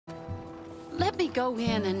Let me go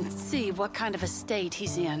in and see what kind of a state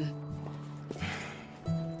he's in.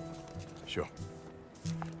 Sure.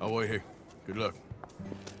 I'll wait here. Good luck.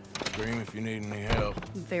 Scream if you need any help.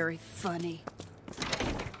 Very funny.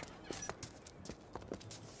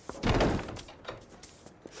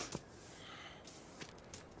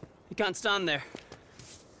 You can't stand there.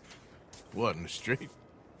 What, in the street?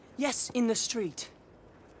 Yes, in the street.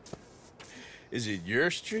 Is it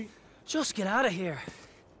your street? Just get out of here.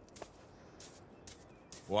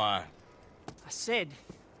 Why? I said,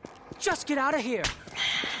 just get out of here.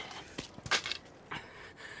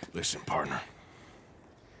 Listen, partner.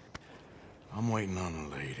 I'm waiting on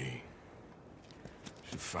a lady.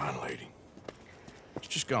 She's a fine lady. She's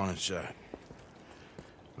just gone inside.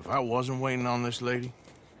 If I wasn't waiting on this lady,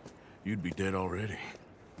 you'd be dead already.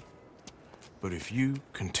 But if you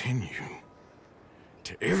continue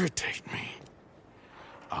to irritate me,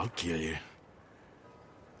 I'll kill you.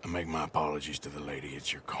 And make my apologies to the lady.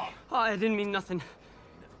 It's your call. Oh, I didn't mean nothing.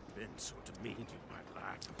 Never been so demeaned in my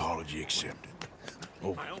life. Apology accepted.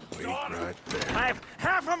 Oh, My own wait daughter. right there. I have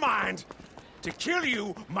half a mind to kill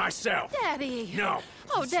you myself. Daddy! No.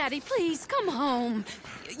 Oh, Daddy, please, come home.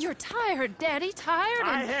 You're tired, Daddy, tired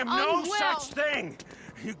I and am no unwell. such thing.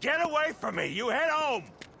 You get away from me. You head home.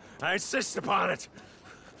 I insist upon it.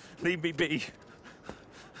 Leave me be.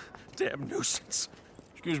 Damn nuisance.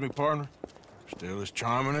 Excuse me, partner. Still as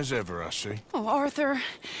charming as ever, I see. Oh, Arthur,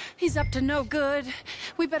 he's up to no good.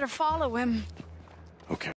 We better follow him. Okay.